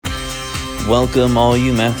Welcome, all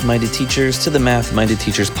you math-minded teachers, to the Math-Minded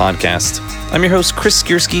Teachers Podcast. I'm your host, Chris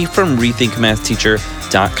Skierski from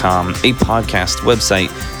RethinkMathTeacher.com, a podcast, website,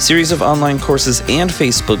 series of online courses, and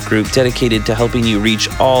Facebook group dedicated to helping you reach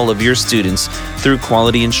all of your students through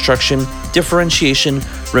quality instruction, differentiation,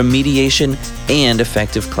 remediation, and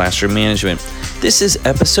effective classroom management. This is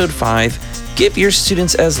episode 5, Give Your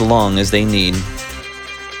Students as Long as They Need.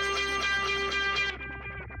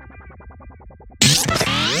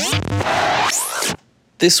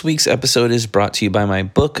 This week's episode is brought to you by my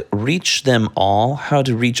book, Reach Them All, How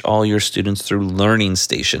to Reach All Your Students Through Learning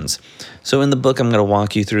Stations. So in the book, I'm going to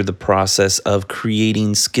walk you through the process of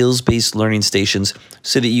creating skills-based learning stations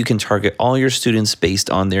so that you can target all your students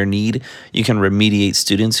based on their need. You can remediate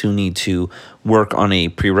students who need to work on a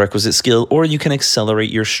prerequisite skill, or you can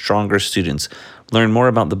accelerate your stronger students. Learn more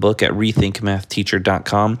about the book at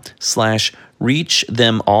rethinkmathteacher.com/reach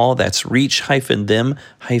them all. That's reach-them-all.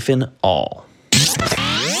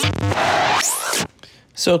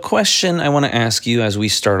 So a question I want to ask you as we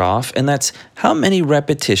start off, and that's how many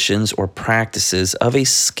repetitions or practices of a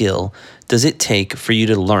skill does it take for you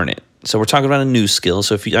to learn it? So we're talking about a new skill.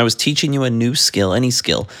 So if I was teaching you a new skill, any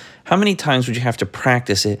skill, how many times would you have to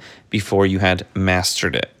practice it before you had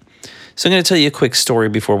mastered it? So I'm going to tell you a quick story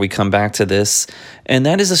before we come back to this, and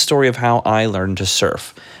that is a story of how I learned to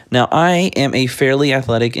surf. Now, I am a fairly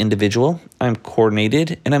athletic individual. I'm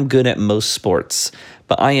coordinated, and I'm good at most sports,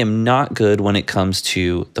 but I am not good when it comes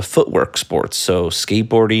to the footwork sports. So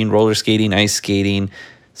skateboarding, roller skating, ice skating,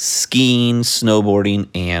 skiing, snowboarding,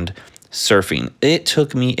 and surfing. It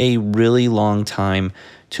took me a really long time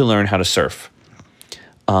to learn how to surf.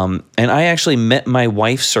 And I actually met my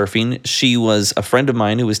wife surfing. She was a friend of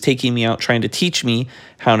mine who was taking me out trying to teach me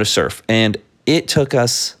how to surf. And it took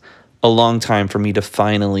us a long time for me to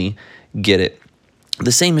finally get it.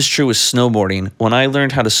 The same is true with snowboarding. When I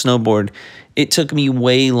learned how to snowboard, it took me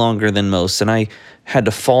way longer than most. And I had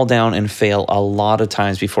to fall down and fail a lot of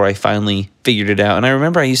times before I finally figured it out. And I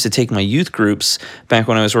remember I used to take my youth groups back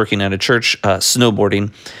when I was working at a church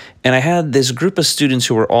snowboarding. And I had this group of students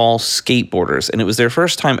who were all skateboarders, and it was their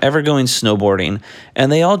first time ever going snowboarding,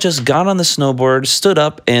 and they all just got on the snowboard, stood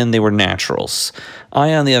up, and they were naturals.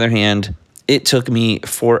 I, on the other hand, it took me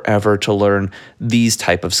forever to learn these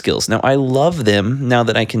type of skills. Now, I love them now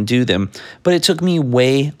that I can do them, but it took me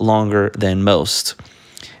way longer than most.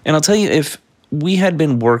 And I'll tell you, if we had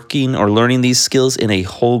been working or learning these skills in a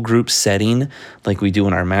whole group setting like we do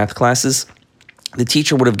in our math classes, the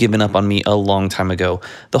teacher would have given up on me a long time ago.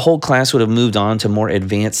 The whole class would have moved on to more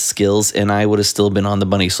advanced skills, and I would have still been on the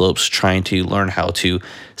bunny slopes trying to learn how to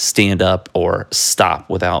stand up or stop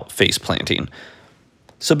without face planting.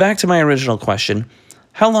 So back to my original question,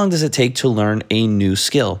 how long does it take to learn a new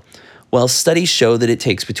skill? Well, studies show that it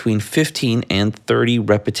takes between 15 and 30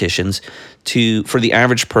 repetitions for the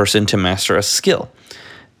average person to master a skill.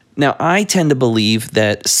 Now, I tend to believe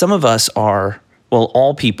that some of us all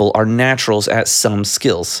people are naturals at some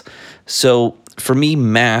skills. So for me,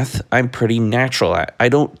 math, I'm pretty natural at. I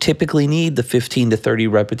don't typically need the 15 to 30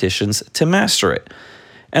 repetitions to master it.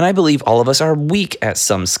 And I believe all of us are weak at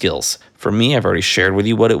some skills. For me, I've already shared with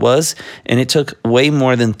you what it was, and it took way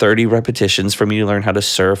more than 30 repetitions for me to learn how to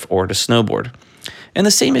surf or to snowboard. And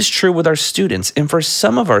the same is true with our students. And for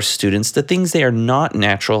some of our students, the things they are not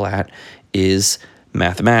natural at is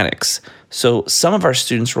mathematics. So some of our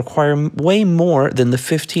students require way more than the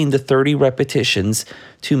 15 to 30 repetitions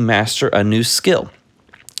to master a new skill.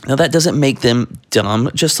 Now, that doesn't make them dumb,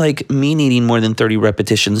 just like me needing more than 30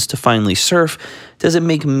 repetitions to finally surf doesn't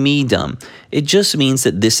make me dumb. It just means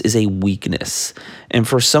that this is a weakness. And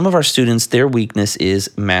for some of our students, their weakness is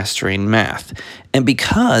mastering math. And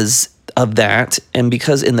because of that, and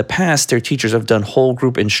because in the past their teachers have done whole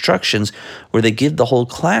group instructions where they give the whole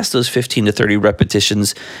class those 15 to 30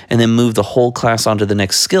 repetitions and then move the whole class on to the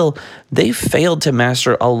next skill, they failed to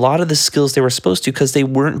master a lot of the skills they were supposed to because they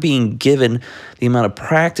weren't being given the amount of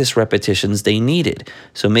practice repetitions they needed.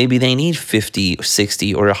 So maybe they need 50,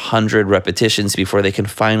 60, or 100 repetitions before they can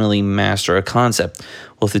finally master a concept.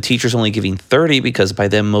 Well, if the teacher's only giving 30 because by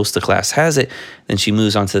then most of the class has it, then she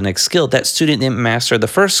moves on to the next skill. That student didn't master the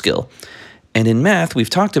first skill. And in math, we've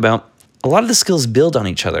talked about a lot of the skills build on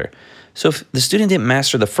each other. So if the student didn't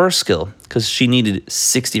master the first skill because she needed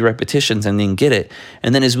 60 repetitions and didn't get it,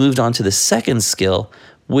 and then has moved on to the second skill,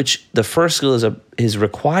 which the first skill is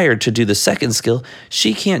required to do the second skill,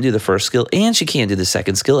 she can't do the first skill and she can't do the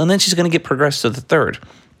second skill, and then she's going to get progressed to the third.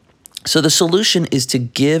 So the solution is to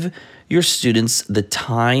give your students the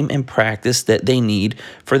time and practice that they need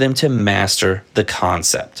for them to master the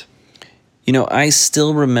concept. You know, I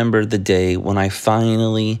still remember the day when I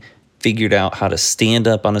finally figured out how to stand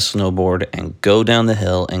up on a snowboard and go down the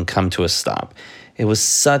hill and come to a stop. It was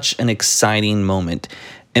such an exciting moment.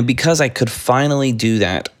 And because I could finally do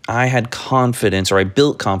that, I had confidence, or I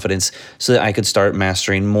built confidence so that I could start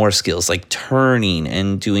mastering more skills like turning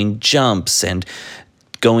and doing jumps and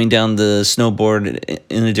going down the snowboard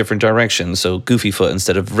in a different direction. So goofy foot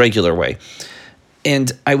instead of regular way.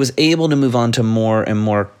 And I was able to move on to more and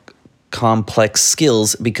more complex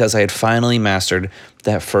skills because I had finally mastered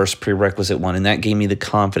that first prerequisite one. And that gave me the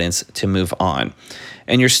confidence to move on.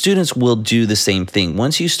 And your students will do the same thing.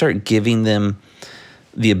 Once you start giving them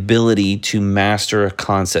the ability to master a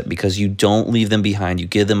concept because you don't leave them behind, you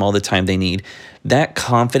give them all the time they need, that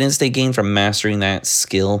confidence they gain from mastering that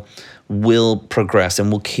skill will progress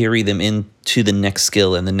and will carry them into the next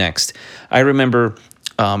skill and the next. I remember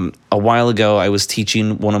a while ago, I was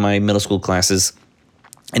teaching one of my middle school classes.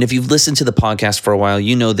 And if you've listened to the podcast for a while,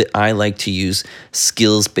 you know that I like to use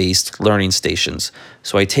skills-based learning stations.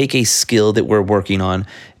 So I take a skill that we're working on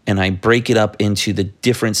and I break it up into the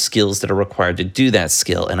different skills that are required to do that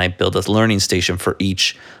skill. And I build a learning station for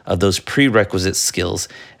each of those prerequisite skills.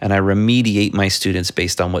 And I remediate my students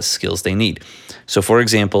based on what skills they need. So for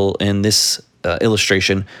example, in this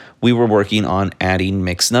illustration, we were working on adding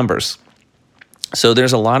mixed numbers. So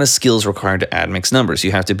there's a lot of skills required to add mixed numbers.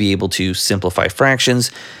 You have to be able to simplify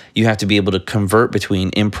fractions. You have to be able to convert between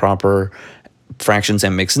improper fractions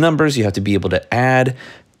and mixed numbers. You have to be able to add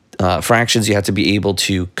fractions. You have to be able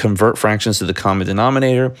to convert fractions to the common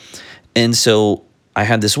denominator. And so I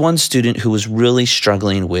had this one student who was really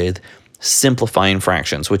struggling with simplifying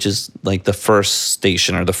fractions, which is like the first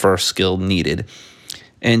station or the first skill needed.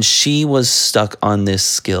 And she was stuck on this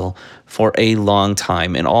skill for a long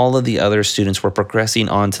time. And all of the other students were progressing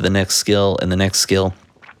on to the next skill and the next skill.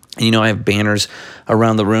 And, I have banners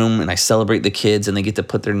around the room and I celebrate the kids and they get to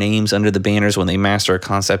put their names under the banners when they master a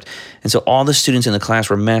concept. And so all the students in the class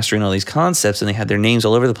were mastering all these concepts and they had their names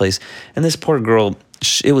all over the place. And this poor girl,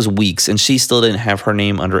 it was weeks and she still didn't have her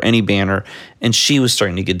name under any banner and she was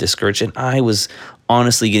starting to get discouraged. And I was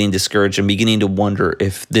honestly getting discouraged and beginning to wonder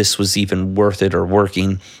if this was even worth it or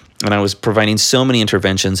working. And I was providing so many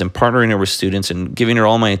interventions and partnering her with students and giving her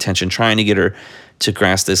all my attention, trying to get her to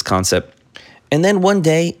grasp this concept. And then one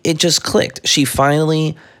day it just clicked. It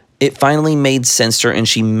finally made sense to her and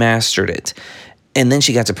she mastered it. And then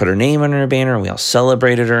she got to put her name on her banner and we all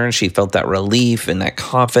celebrated her and she felt that relief and that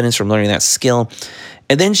confidence from learning that skill.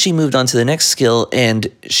 And then she moved on to the next skill and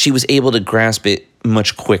she was able to grasp it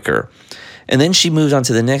much quicker. And then she moved on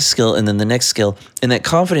to the next skill and then the next skill. And that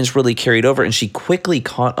confidence really carried over and she quickly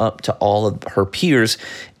caught up to all of her peers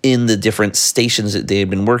in the different stations that they had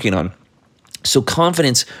been working on. So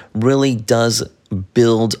confidence really does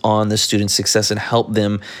build on the student's success and help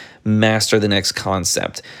them master the next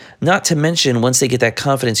concept. Not to mention, once they get that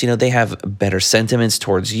confidence, they have better sentiments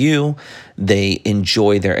towards you. They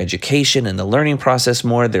enjoy their education and the learning process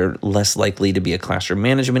more. They're less likely to be a classroom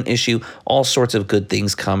management issue. All sorts of good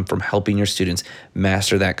things come from helping your students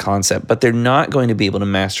master that concept, but they're not going to be able to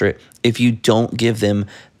master it if you don't give them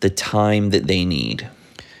the time that they need.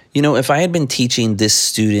 If I had been teaching this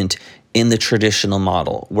student in the traditional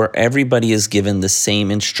model where everybody is given the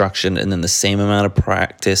same instruction and then the same amount of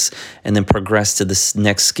practice and then progress to this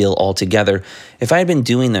next skill altogether, if I had been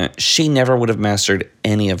doing that, she never would have mastered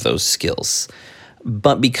any of those skills.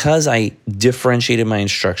 But because I differentiated my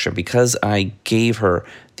instruction, because I gave her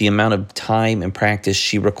the amount of time and practice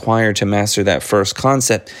she required to master that first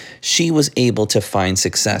concept, she was able to find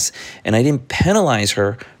success. And I didn't penalize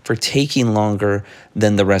her for taking longer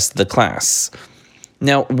than the rest of the class.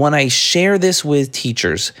 Now, when I share this with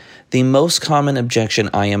teachers, the most common objection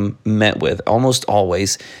I am met with, almost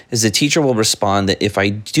always, is the teacher will respond that if I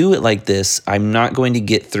do it like this, I'm not going to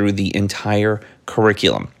get through the entire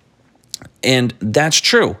curriculum. And that's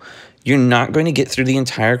true. You're not going to get through the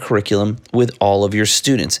entire curriculum with all of your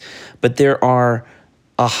students. But there are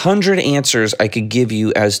 100 answers I could give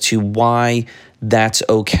you as to why that's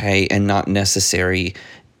okay and not necessary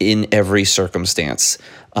in every circumstance.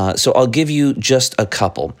 So I'll give you just a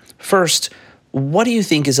couple. First, what do you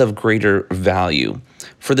think is of greater value?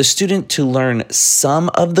 For the student to learn some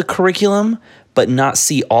of the curriculum but not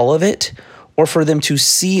see all of it, or for them to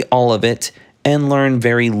see all of it and learn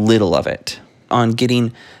very little of it? On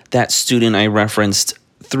getting that student I referenced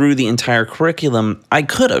through the entire curriculum,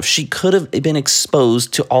 she could have been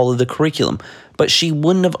exposed to all of the curriculum, but she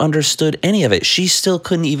wouldn't have understood any of it. She still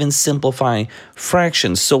couldn't even simplify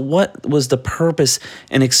fractions. So what was the purpose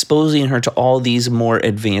in exposing her to all these more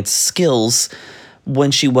advanced skills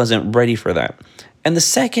when she wasn't ready for that? And the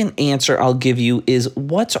second answer I'll give you is,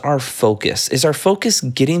 what's our focus? Is our focus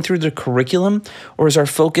getting through the curriculum, or is our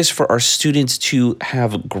focus for our students to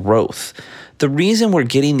have growth? The reason we're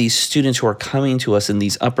getting these students who are coming to us in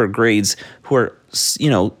these upper grades who are,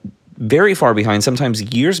 very far behind,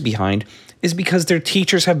 sometimes years behind, is because their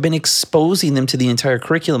teachers have been exposing them to the entire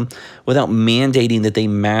curriculum without mandating that they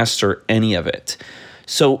master any of it.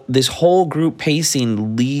 So this whole group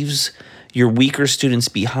pacing leaves your weaker students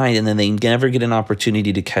behind, and then they never get an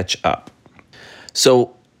opportunity to catch up.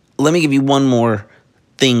 So let me give you one more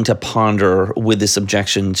thing to ponder with this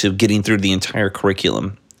objection to getting through the entire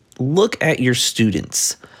curriculum. Look at your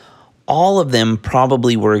students. All of them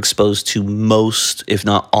probably were exposed to most, if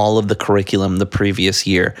not all, of the curriculum the previous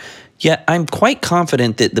year. Yet I'm quite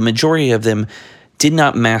confident that the majority of them did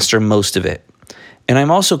not master most of it. And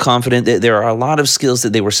I'm also confident that there are a lot of skills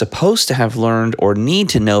that they were supposed to have learned or need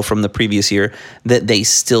to know from the previous year that they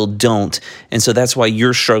still don't. And so that's why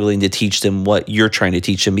you're struggling to teach them what you're trying to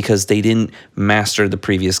teach them, because they didn't master the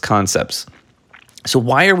previous concepts. So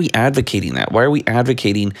why are we advocating that? Why are we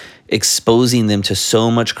advocating exposing them to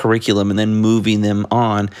so much curriculum and then moving them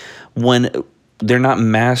on when they're not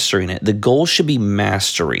mastering it? The goal should be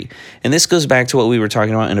mastery. And this goes back to what we were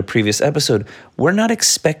talking about in a previous episode. We're not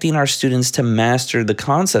expecting our students to master the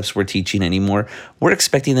concepts we're teaching anymore. We're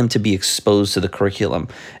expecting them to be exposed to the curriculum.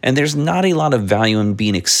 And there's not a lot of value in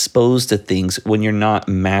being exposed to things when you're not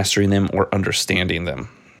mastering them or understanding them.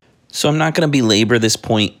 So I'm not going to belabor this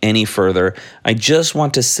point any further. I just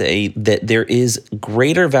want to say that there is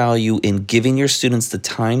greater value in giving your students the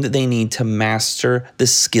time that they need to master the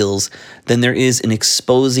skills than there is in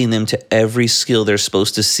exposing them to every skill they're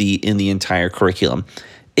supposed to see in the entire curriculum.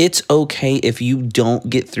 It's okay if you don't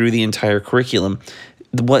get through the entire curriculum.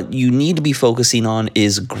 What you need to be focusing on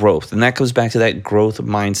is growth. And that goes back to that growth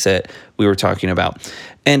mindset we were talking about.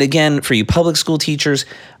 And again, for you public school teachers,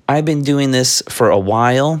 I've been doing this for a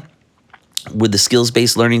while with the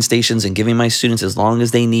skills-based learning stations and giving my students as long as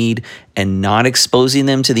they need and not exposing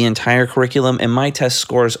them to the entire curriculum. And my test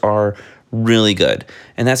scores are really good.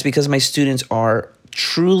 And that's because my students are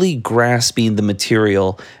truly grasping the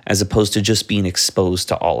material as opposed to just being exposed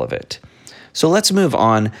to all of it. So let's move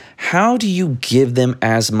on. How do you give them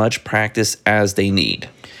as much practice as they need?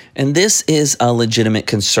 And this is a legitimate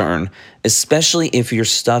concern, especially if you're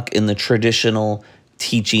stuck in the traditional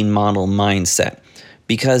teaching model mindset.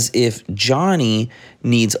 Because if Johnny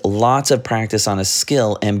needs lots of practice on a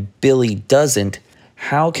skill and Billy doesn't,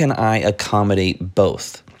 how can I accommodate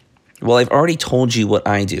both? Well, I've already told you what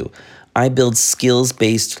I do. I build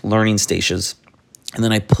skills-based learning stations, and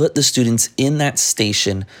then I put the students in that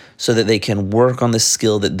station so that they can work on the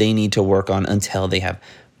skill that they need to work on until they have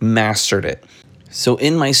mastered it. So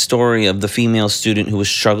in my story of the female student who was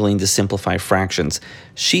struggling to simplify fractions,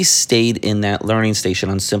 she stayed in that learning station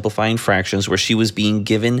on simplifying fractions where she was being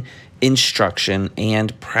given instruction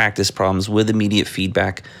and practice problems with immediate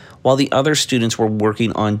feedback, while the other students were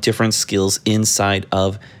working on different skills inside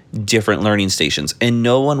of different learning stations. And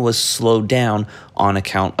no one was slowed down on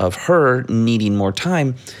account of her needing more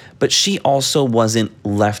time, but she also wasn't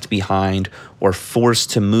left behind or forced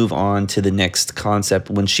to move on to the next concept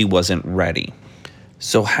when she wasn't ready.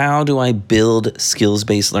 So how do I build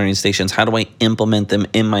skills-based learning stations? How do I implement them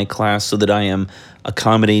in my class so that I am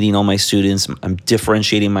accommodating all my students? I'm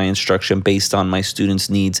differentiating my instruction based on my students'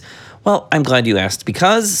 needs. Well, I'm glad you asked,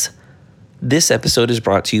 because this episode is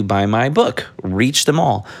brought to you by my book, Reach Them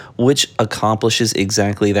All, which accomplishes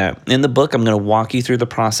exactly that. In the book, I'm going to walk you through the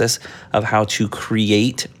process of how to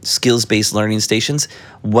create skills-based learning stations,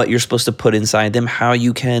 what you're supposed to put inside them, how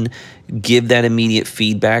you can give that immediate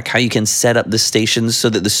feedback, how you can set up the stations so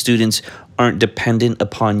that the students aren't dependent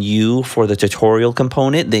upon you for the tutorial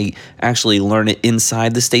component. They actually learn it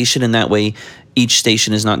inside the station, and that way each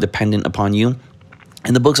station is not dependent upon you.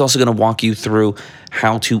 And the book's also going to walk you through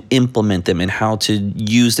how to implement them and how to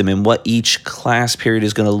use them and what each class period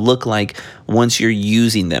is going to look like once you're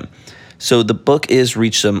using them. So the book is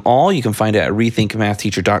Reach Them All. You can find it at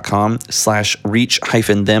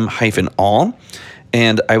rethinkmathteacher.com/reach-them-all.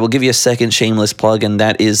 And I will give you a second shameless plug, and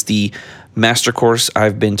that is the master course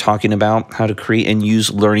I've been talking about, how to create and use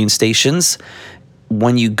learning stations.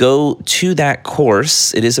 When you go to that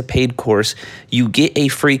course, it is a paid course, you get a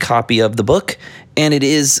free copy of the book, and it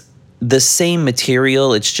is the same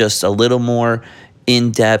material. It's just a little more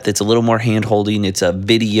in-depth. It's a little more hand-holding. It's a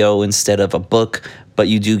video instead of a book, but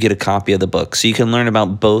you do get a copy of the book. So you can learn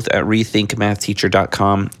about both at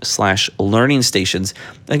rethinkmathteacher.com/learning stations.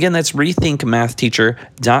 Again, that's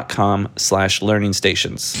rethinkmathteacher.com/learning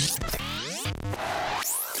stations.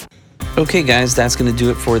 Okay, guys, that's going to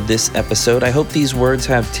do it for this episode. I hope these words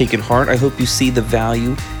have taken heart. I hope you see the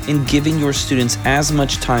value in giving your students as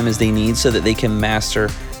much time as they need so that they can master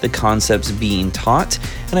the concepts being taught.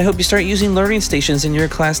 And I hope you start using learning stations in your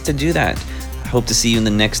class to do that. I hope to see you in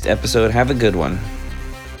the next episode. Have a good one.